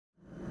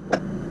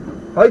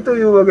はい、と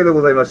いうわけで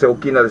ございまして、オッ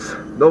キーナです。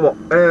どうも。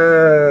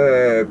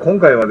今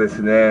回はで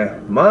すね、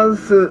マン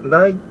ス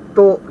ナイ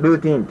トル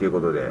ーティンというこ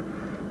とで、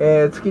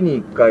月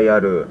に1回あ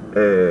る、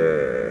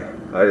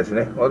あれです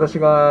ね、私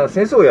が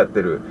先生をやっ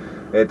てる、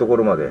とこ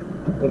ろまで、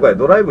今回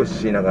ドライブ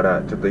しなが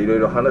ら、ちょっといろい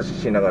ろ話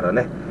しながら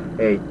ね、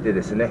行って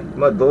ですね、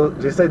まあ、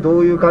実際ど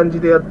ういう感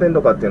じでやってん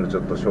のかっていうのをち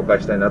ょっと紹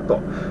介したいなと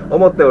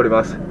思っており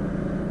ます。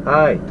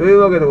はい、という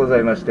わけでござ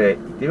いまして、行っ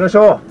てみまし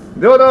ょう。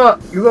ではでは、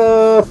行くぞ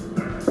ー。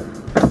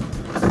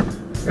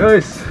よ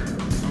し。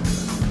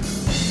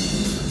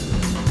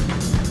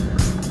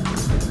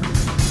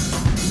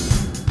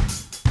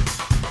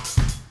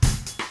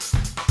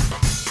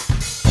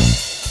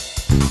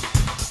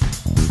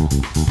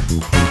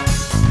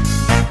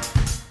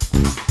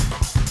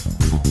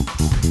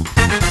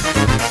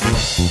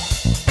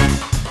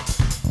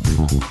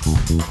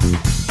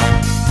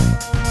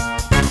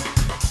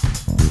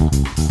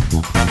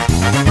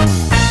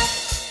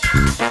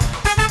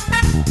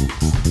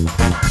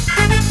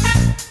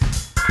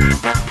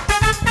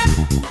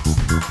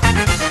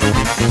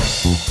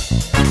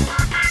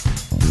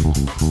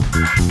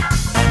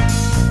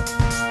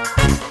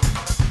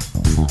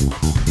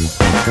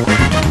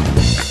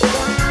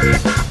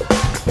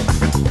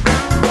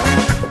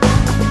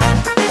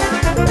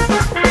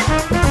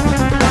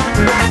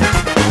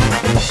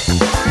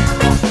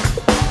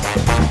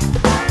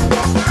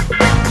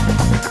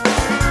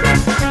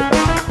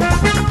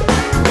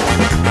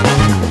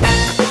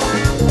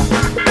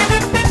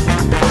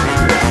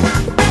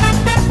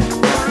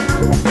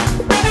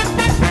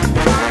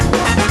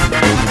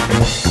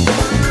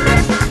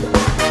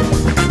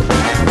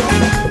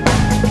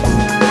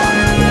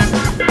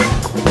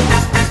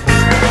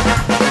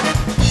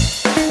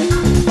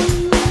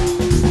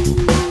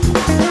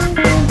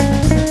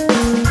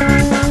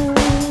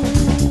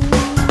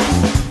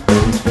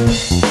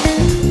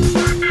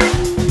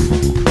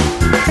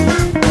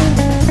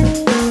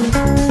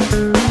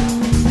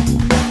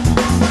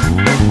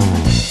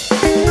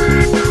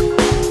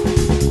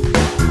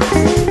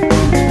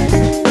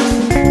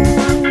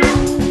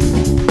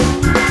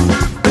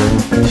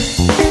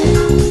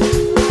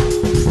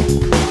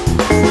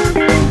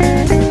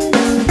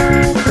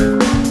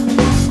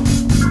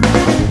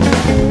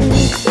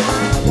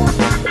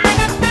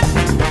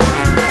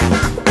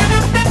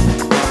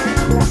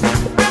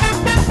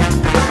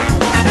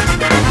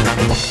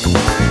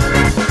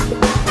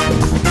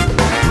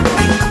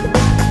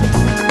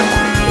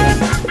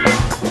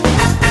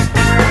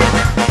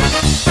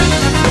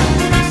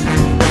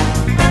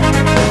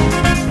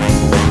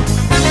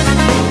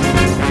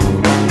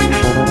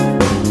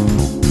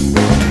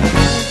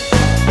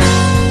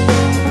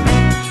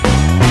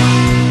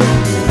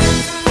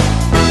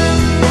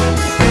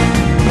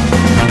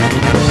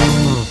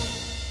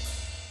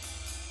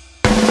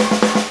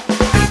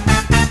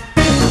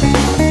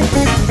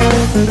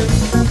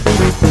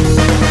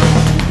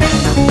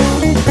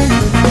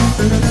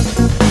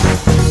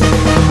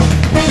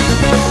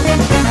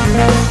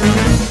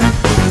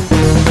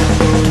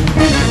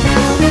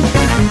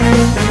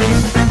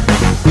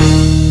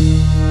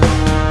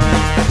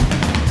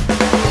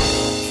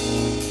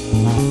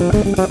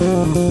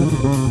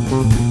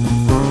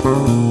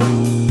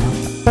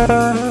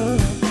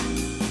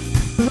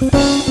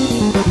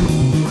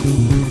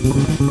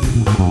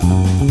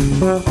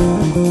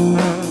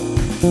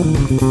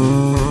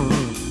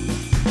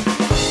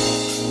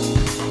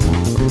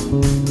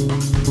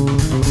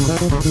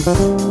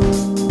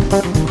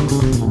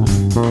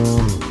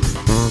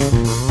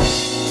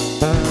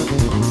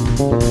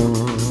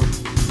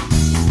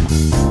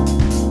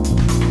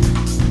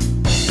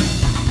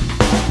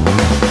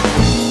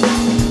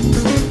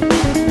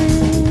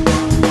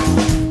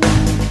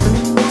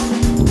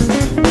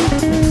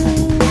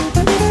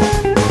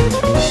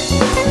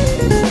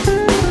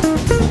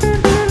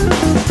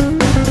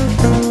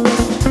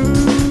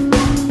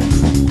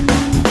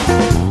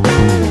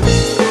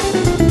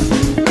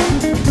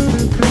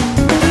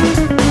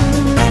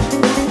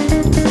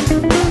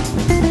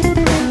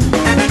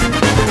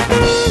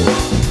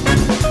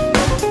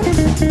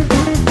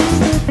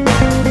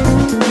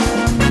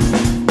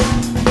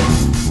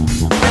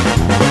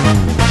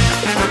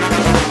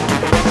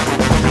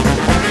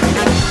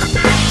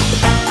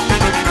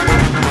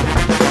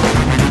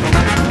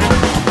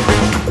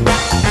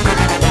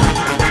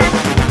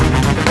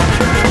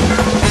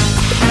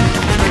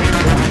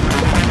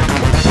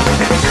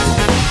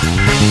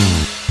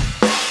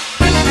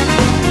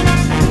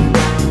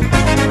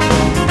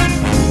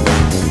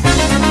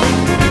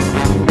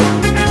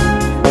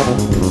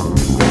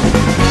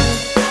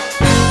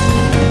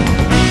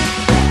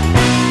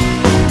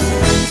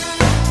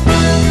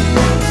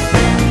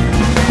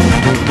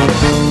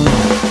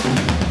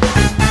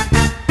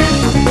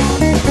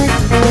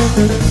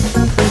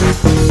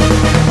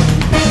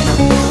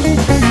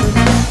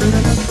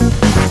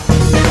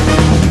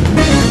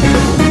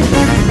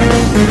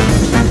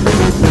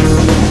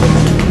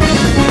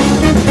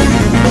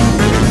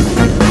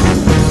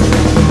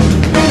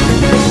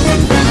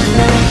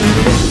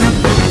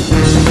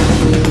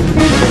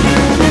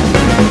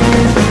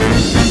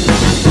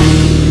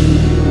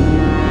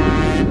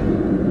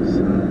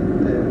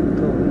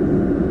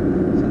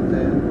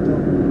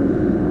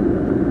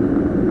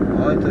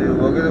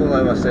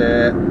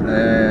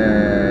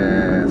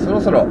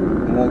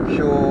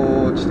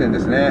標地点で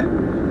すね。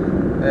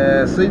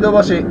水道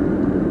橋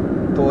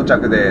到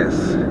着で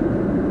す。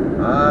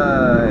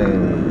はい、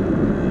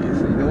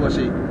水道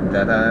橋、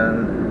ダダ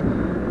ン、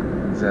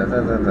ザ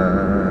ザザザン。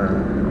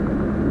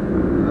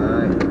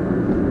はい、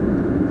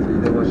水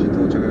道橋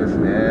到着です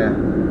ね。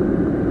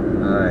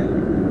はい、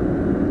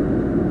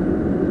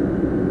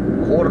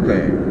後楽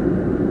園、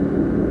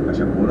昔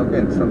は後楽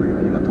園って言ったんだけど、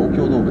今東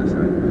京ドームです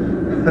よね。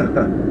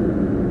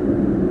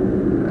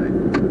は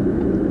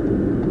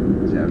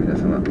い、じゃあ皆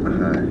様、は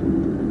い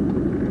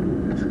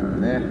ですから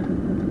ね。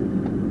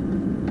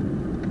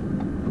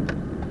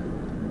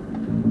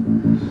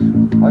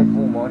はい、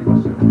もう回り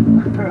ますよ。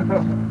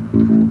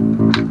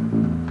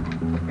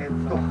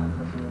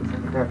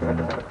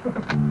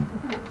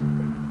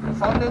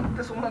3年っ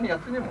てそんなにやっ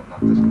てねえもんな。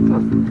確か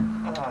に。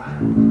ああ、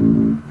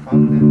3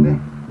年ね。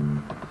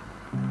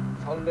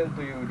3年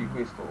というリ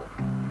クエストを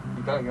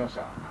いただきまし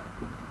た。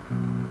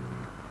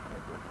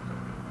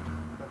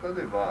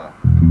例えば。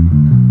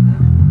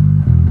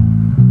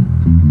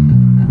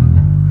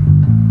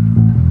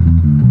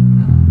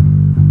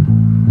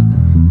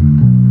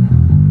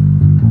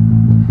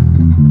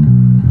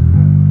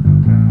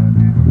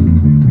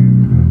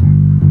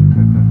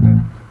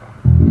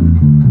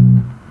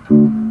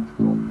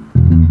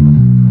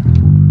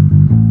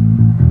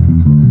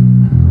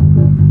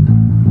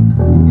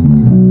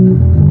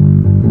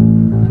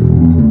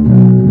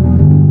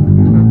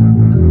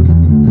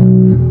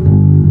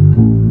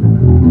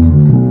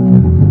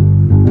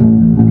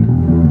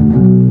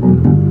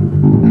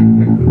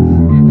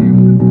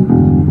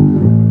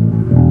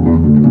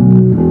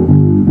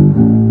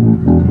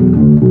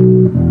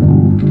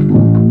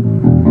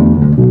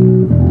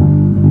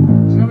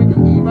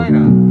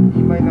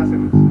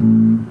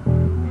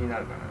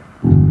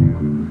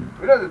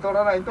取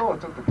らないと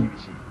ちょっと厳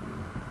しい。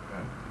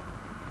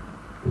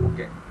オッ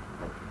ケ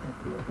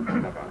ー。な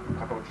んか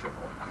固まってきたぞ。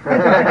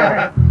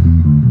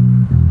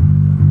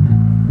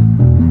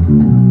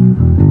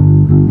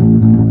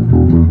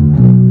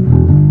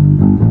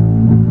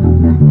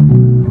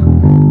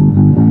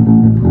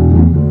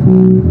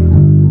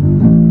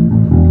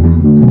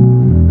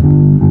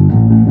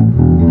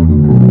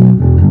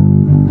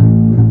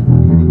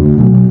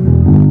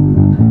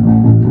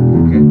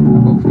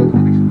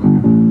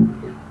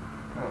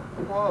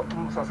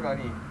さすが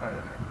にあれだ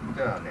ね。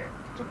じゃあね、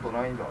ちょっと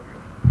難易度上げよ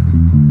う。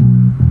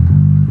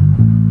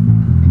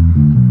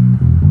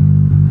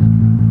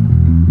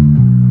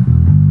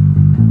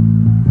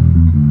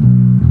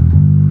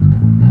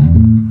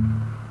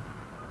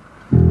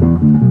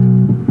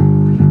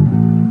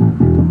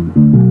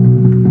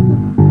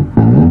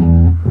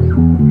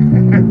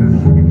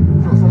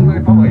そう、そんな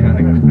にパワーいら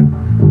ないから。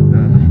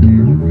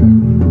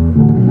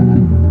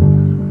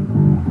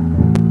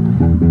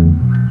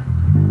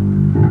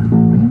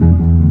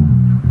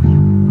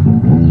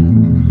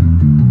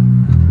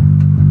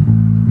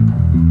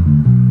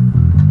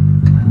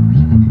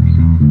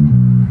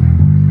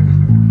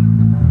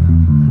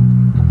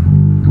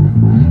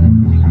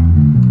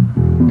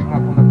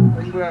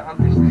安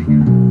定してでき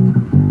る。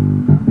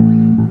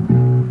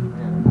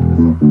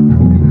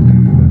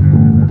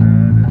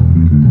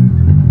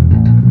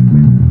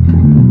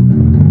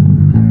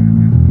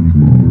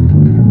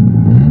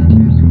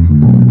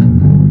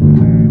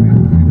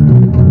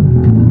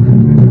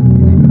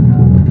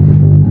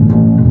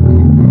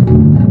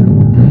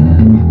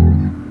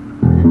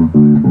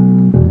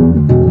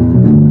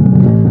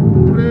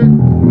これ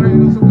ぐらい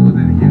の速度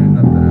でできるように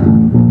なったら、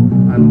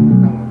多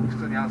分普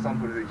通にアンサン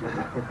ブルできます。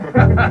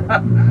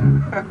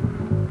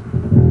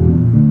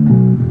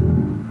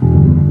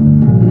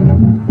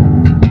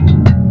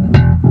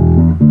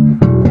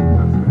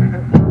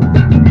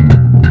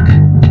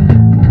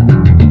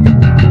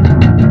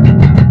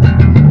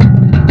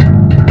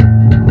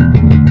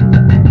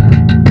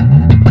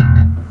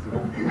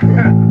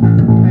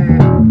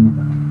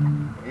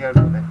やる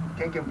とね、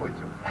ケンケンっぽいで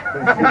しょ。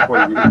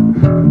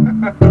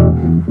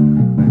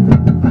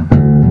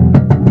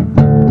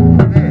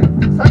で、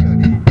左右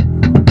に。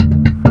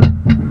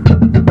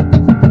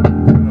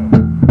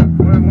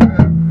これもね、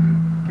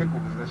結構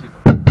難しいと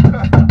思う。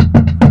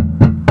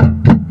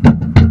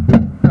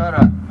だから、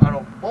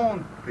ボンっ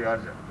てあ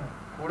るじゃん。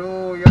これ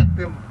をやっ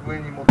て、上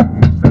に持ってく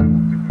る、下に持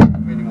ってくる、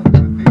上に持ってく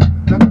るっていう。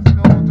なんかそ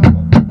れをちょっ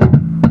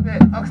と。で、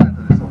アクセン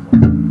トで、そうそ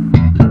う。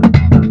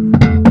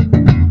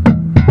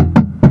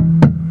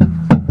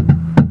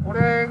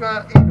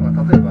いいのは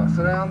例えば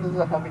スライ&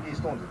ザ・ファミリー・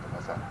ストーンズと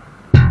かさ、っ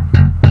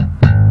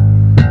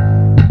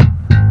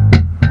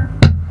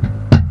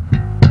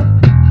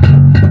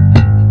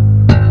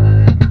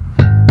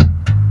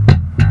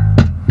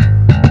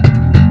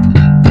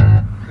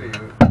ていう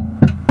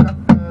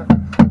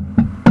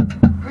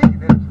雰囲気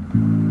出る。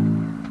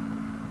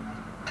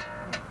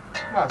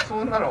まあ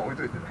そんなのは置い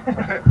といてね。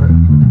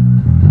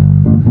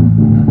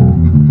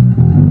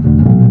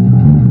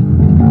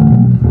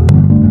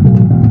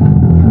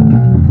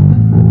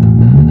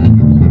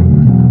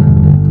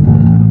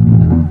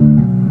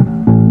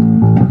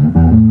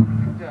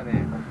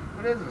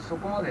そ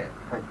こまで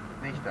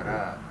できた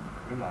ら、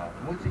今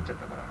思いついちゃっ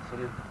たから、そ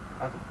れ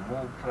あと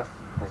もうプラス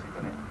追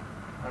加ね。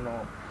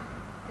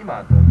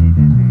今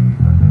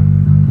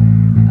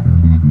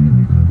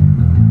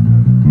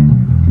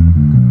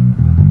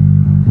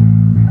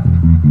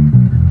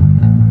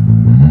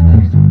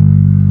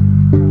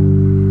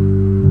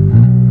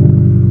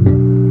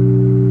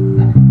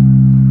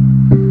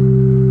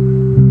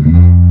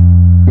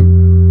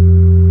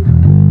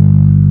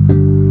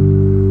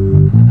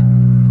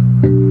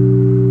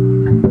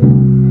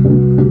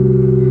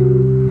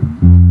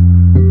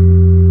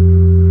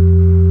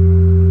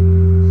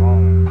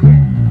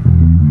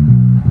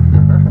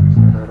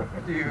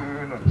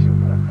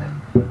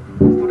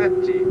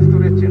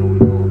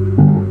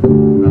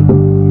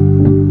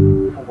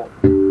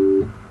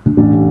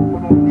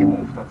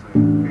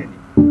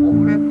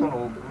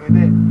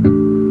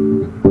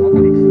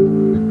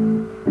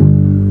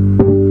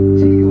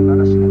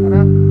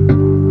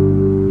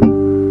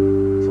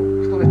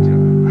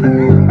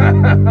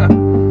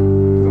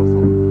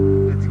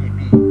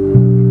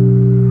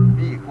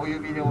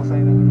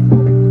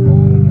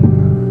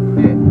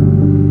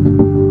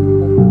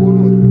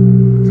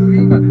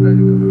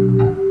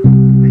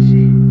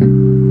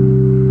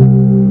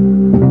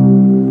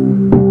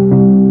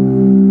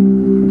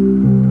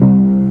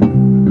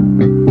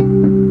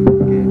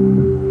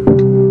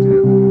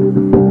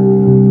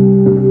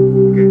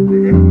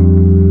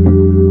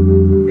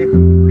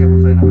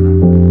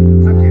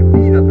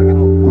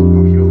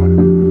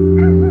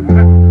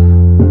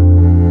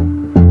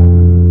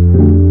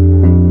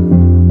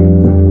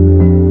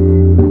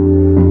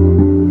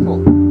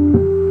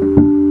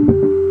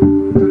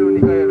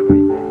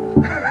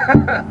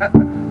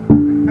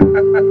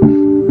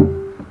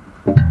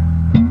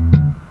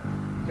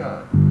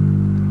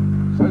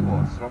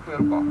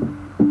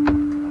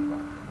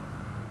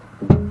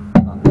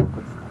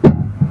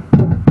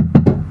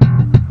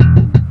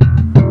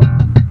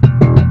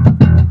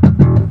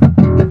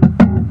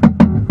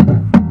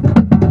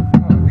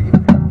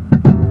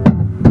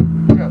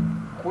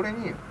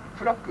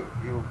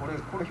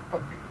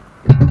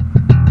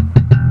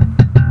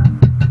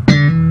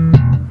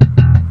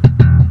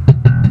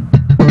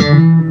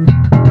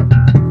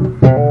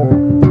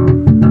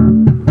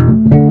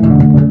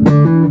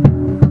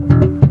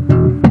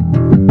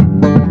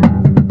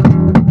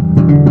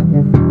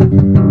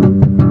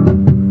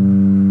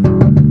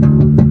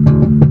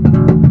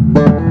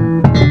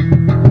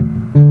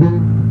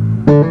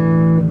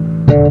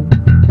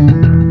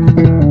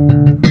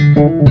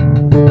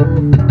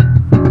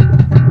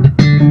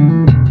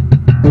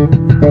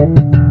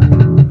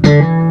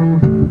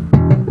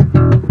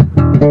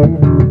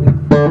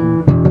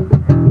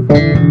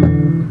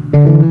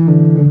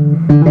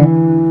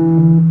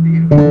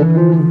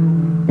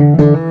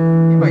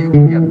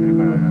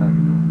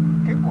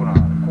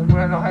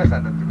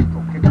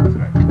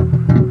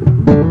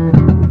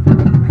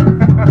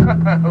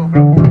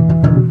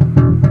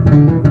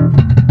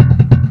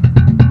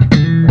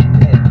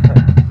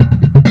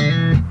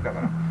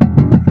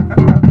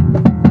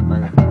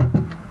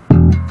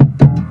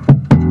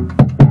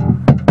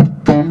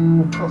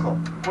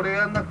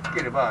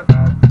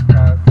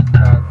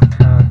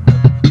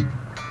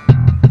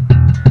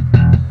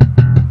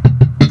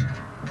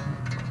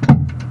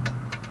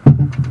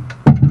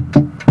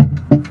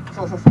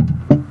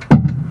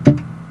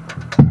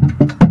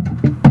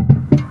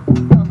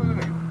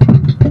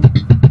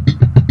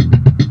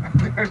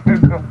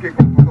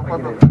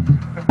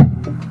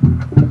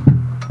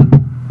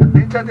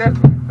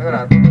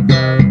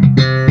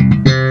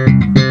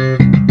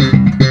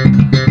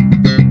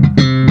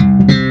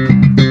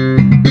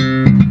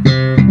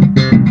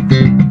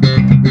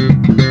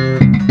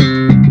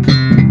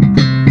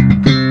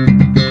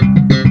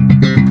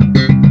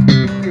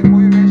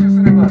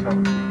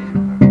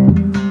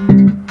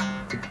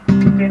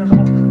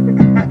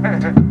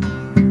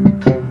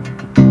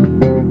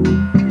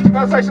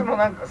最初の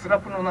スラ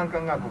ップの難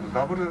関が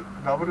ダブル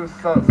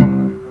サウンドな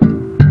んで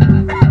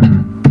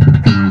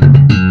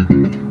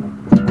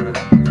す。これだ。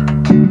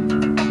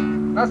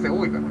なんせ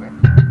多いからね。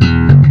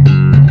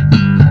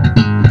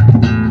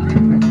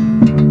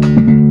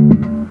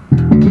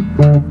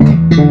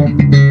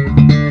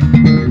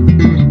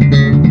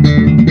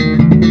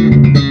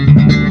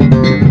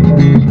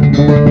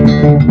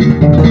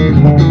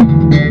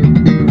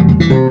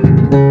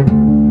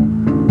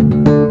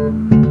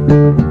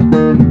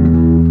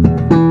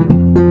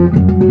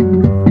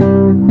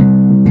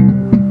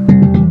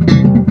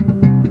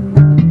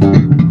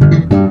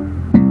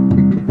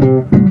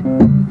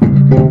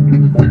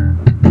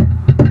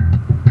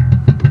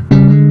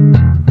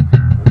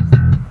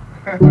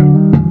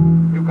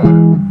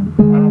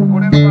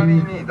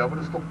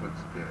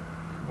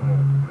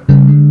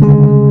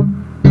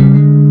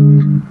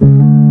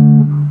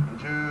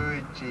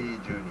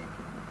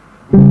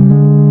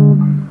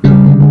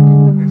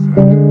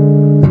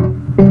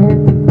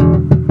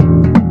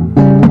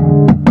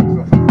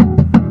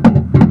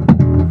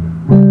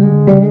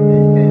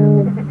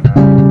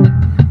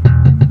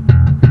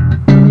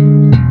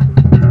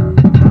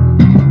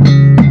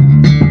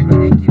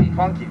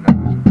ファンキーになる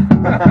で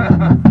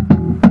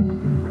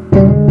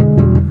しょ。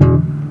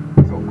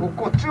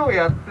業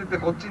やってて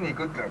こっちに行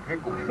くっていうのは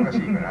結構難し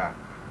いから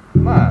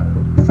まあ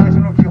最初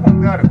の基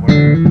本であるこ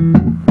れでも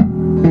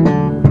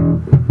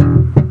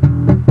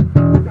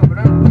ブ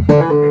ランドにあ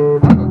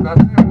と雑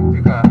用ってい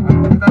うか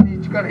無駄に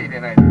力入れ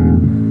ないで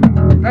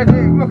大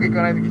体うまくい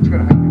かない時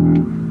力入ってる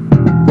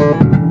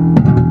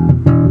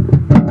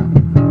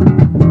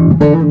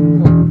そう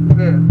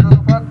でドド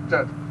パッじ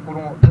ゃこ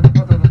のドドパ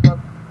ドドパっ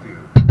ていう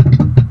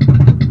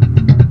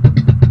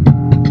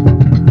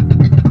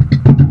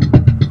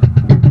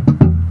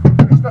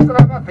ひたす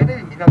らまあテレ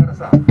ビ見ながら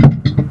さ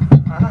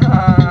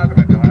あーと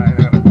か言って笑い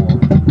ながらこう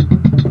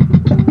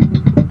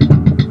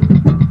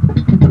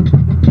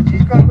1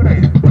時間ぐら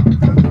いずっと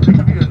で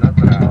きるようになっ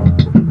たらプ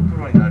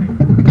ロになるよ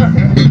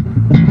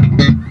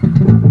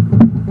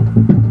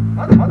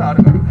まだまだあ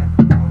るからね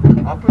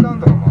アップダウン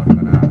とかもある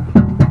からだ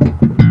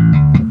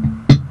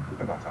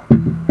からさこ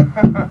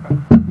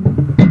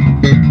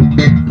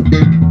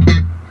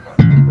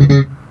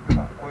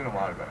ういうの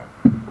もあるから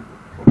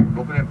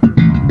6連符って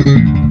い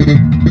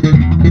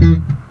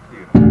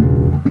う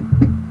の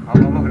あん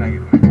まうまくないけ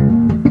どね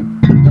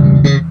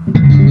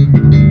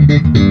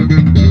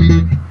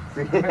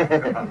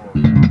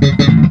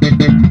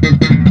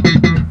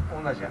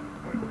同じやん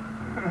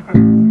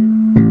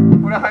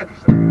これは早くし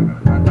ただけだ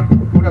から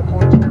これはこ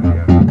うちょっとや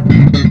る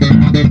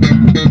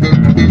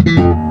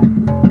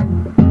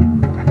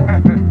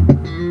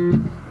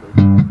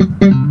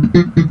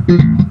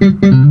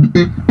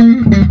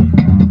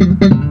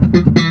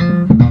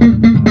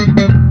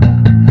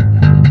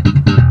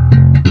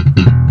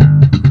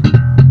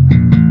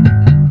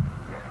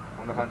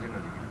こんな感じにな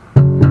って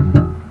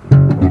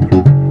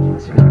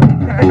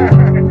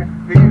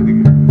できるでき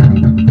る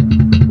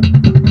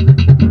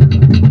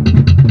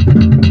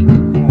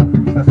もう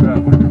ひたすら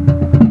これを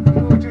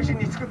中心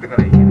に作ってか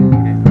らいいね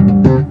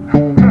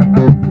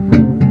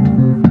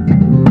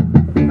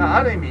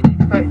ある意味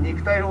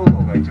肉体労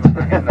働が一番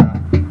大変だ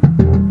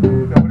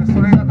俺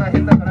それが大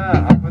変だか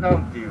らアップダウ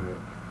ンっていう、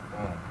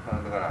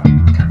だから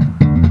みた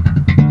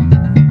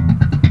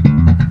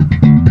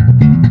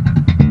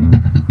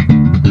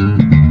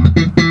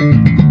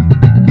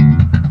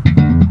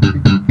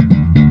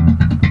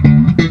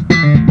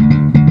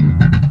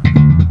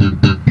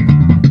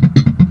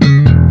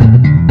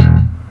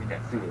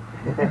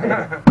い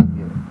な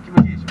気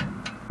持ちいいでしょ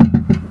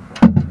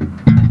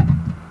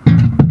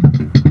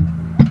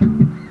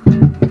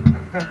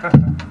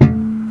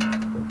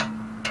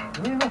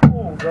上の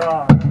方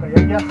がなんかや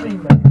りやすい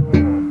んだけど、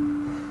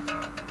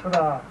た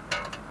だ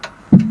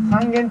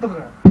3弦とか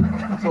が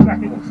そう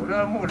もうそれ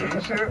はもう練習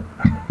そう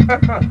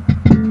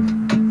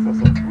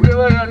そう上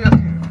はやりやすい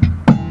のよ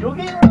予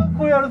言は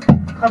こうやると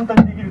簡単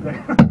にできるんだけ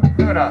ど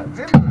だから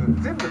全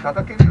部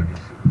叩けるよう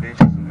に練習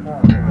するんだ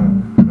よ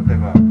例え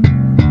ば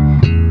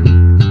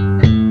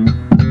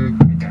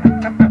みたいな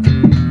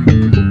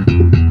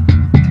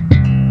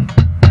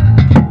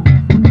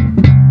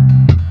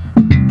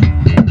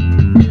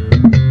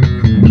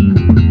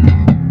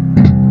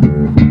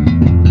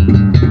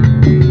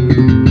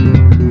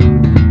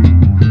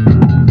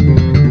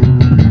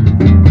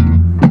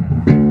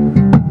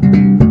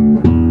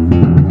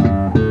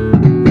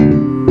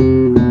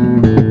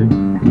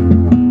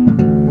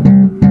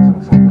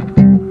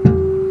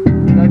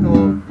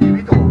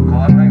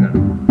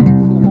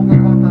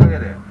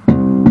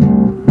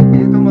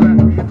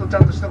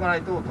な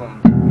いと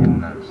変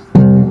になるしさ。で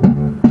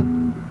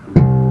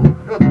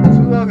は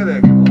そういうわけで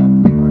今日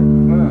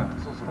は、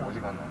そろそろお時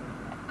間なんで。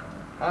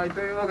はい、と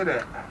いうわけ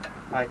で、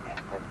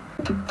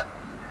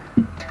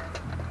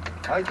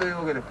という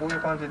わけでこうい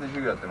う感じで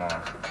授業やってます。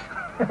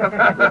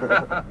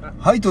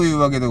はい、という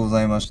わけでご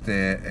ざいまし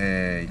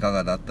て、いか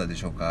がだったで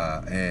しょう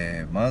か。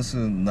マンス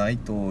ナイ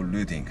ト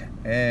ルーティング、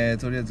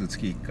とりあえず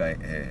月1回、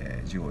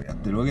授業をやっ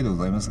てるわけでご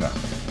ざいますが、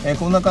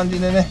こんな感じ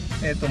でね、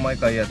毎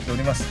回やってお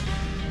ります。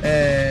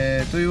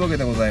というわけ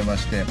でございま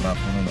して、コロ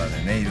ナ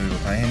でねいろいろ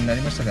大変にな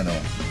りましたけども、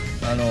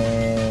今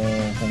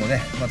後ね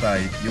また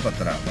よかっ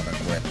たらまたこ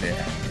うやって、ルー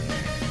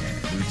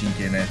ティン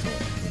系のやつを撮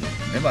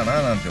れれば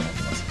ななんて思っ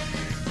てます。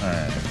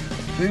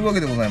というわけ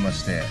でございま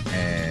して、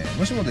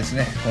もしもです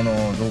ねこの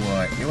動画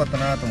が良かった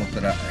なと思った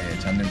ら、チ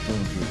ャンネル登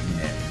録いい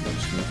ねよろ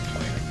しくお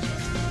願いしま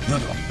す。では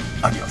では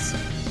アディオ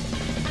ス。